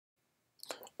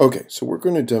Okay, so we're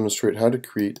going to demonstrate how to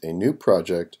create a new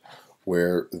project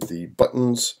where the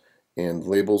buttons and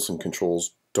labels and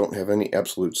controls don't have any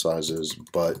absolute sizes,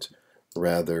 but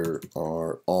rather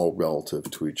are all relative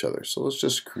to each other. So let's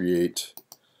just create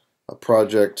a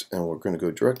project, and we're going to go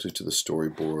directly to the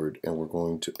storyboard, and we're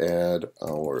going to add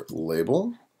our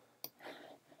label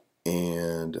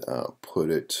and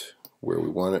put it where we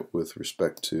want it with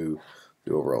respect to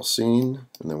the overall scene,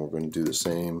 and then we're going to do the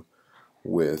same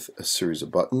with a series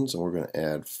of buttons, and we're going to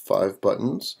add 5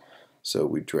 buttons. So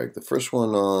we drag the first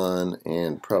one on,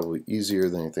 and probably easier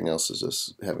than anything else is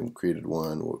just having created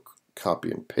one, we'll copy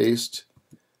and paste.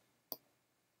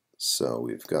 So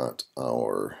we've got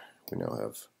we now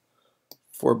have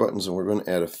 4 buttons, and we're going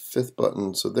to add a 5th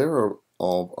button. So there are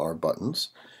all of our buttons,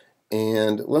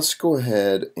 and let's go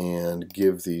ahead and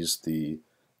give these the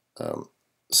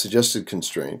suggested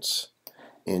constraints.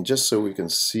 And just so we can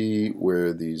see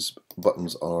where these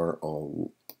buttons are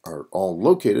all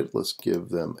located, let's give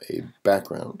them a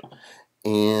background.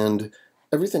 And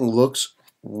everything looks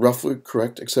roughly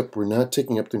correct, except we're not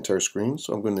taking up the entire screen.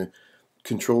 So I'm going to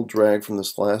control drag from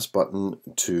this last button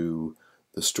to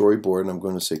the storyboard, and I'm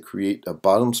going to say create a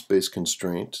bottom space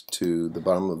constraint to the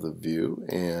bottom of the view,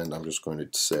 and I'm just going to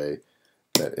say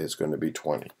that it's going to be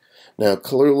 20. Now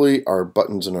clearly our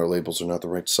buttons and our labels are not the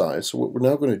right size, so what we're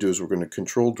now going to do is we're going to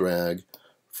control drag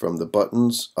from the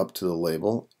buttons up to the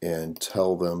label and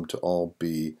tell them to all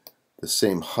be the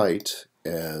same height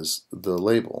as the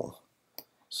label.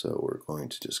 So we're going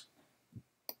to just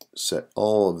set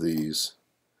all of these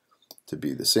to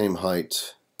be the same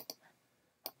height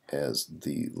as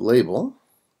the label,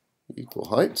 equal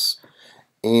heights,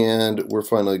 and we're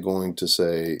finally going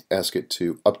to ask it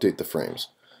to update the frames.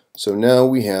 So now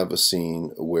we have a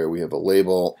scene where we have a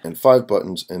label and 5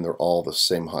 buttons, and they're all the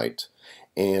same height,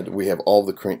 and we have all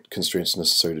the constraints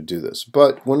necessary to do this.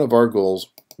 But one of our goals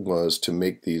was to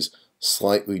make these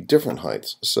slightly different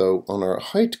heights. So on our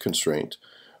height constraint,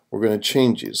 we're going to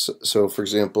change these. So for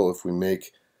example, if we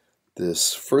make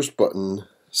this first button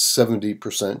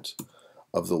 70%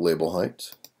 of the label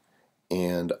height,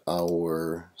 and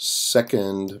our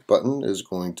second button is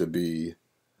going to be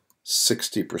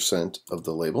 60% of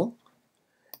the label,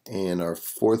 and our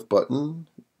 4th button,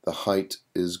 the height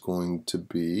is going to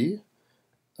be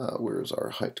where is our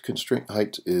height constraint?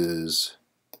 Height is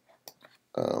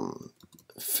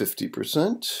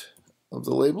 50% of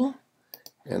the label,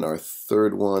 and our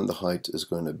 3rd one, the height is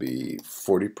going to be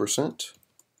 40%,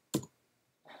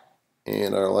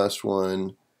 and our last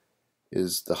one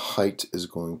is the height is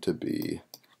going to be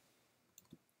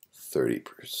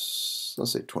 30%,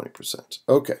 let's say 20%.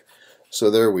 Okay,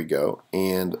 so there we go,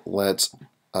 and let's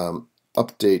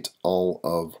update all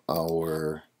of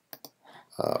our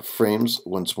frames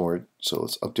once more. So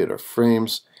let's update our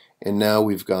frames, and now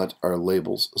we've got our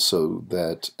labels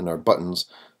and our buttons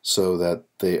so that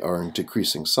they are in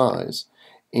decreasing size.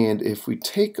 And if we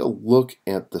take a look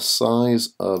at the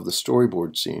size of the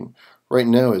storyboard scene, right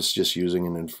now it's just using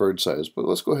an inferred size, but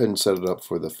let's go ahead and set it up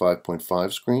for the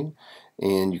 5.5 screen,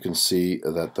 and you can see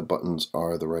that the buttons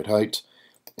are the right height.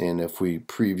 And if we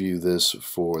preview this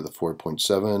for the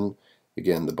 4.7,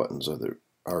 again the buttons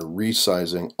are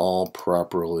resizing all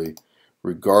properly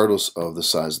regardless of the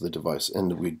size of the device.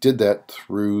 And we did that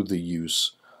through the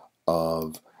use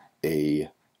of a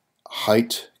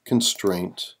height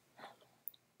constraint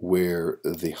where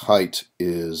the height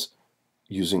is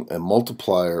using a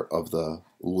multiplier of the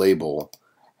label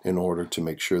in order to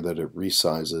make sure that it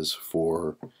resizes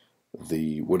for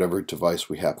the whatever device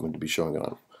we happen to be showing it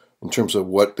on. In terms of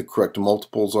what the correct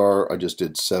multiples are, I just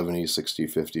did 70, 60,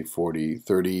 50, 40,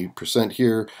 30%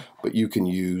 here, but you can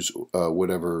use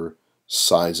whatever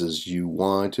sizes you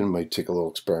want, and it might take a little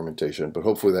experimentation, but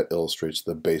hopefully that illustrates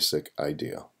the basic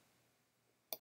idea.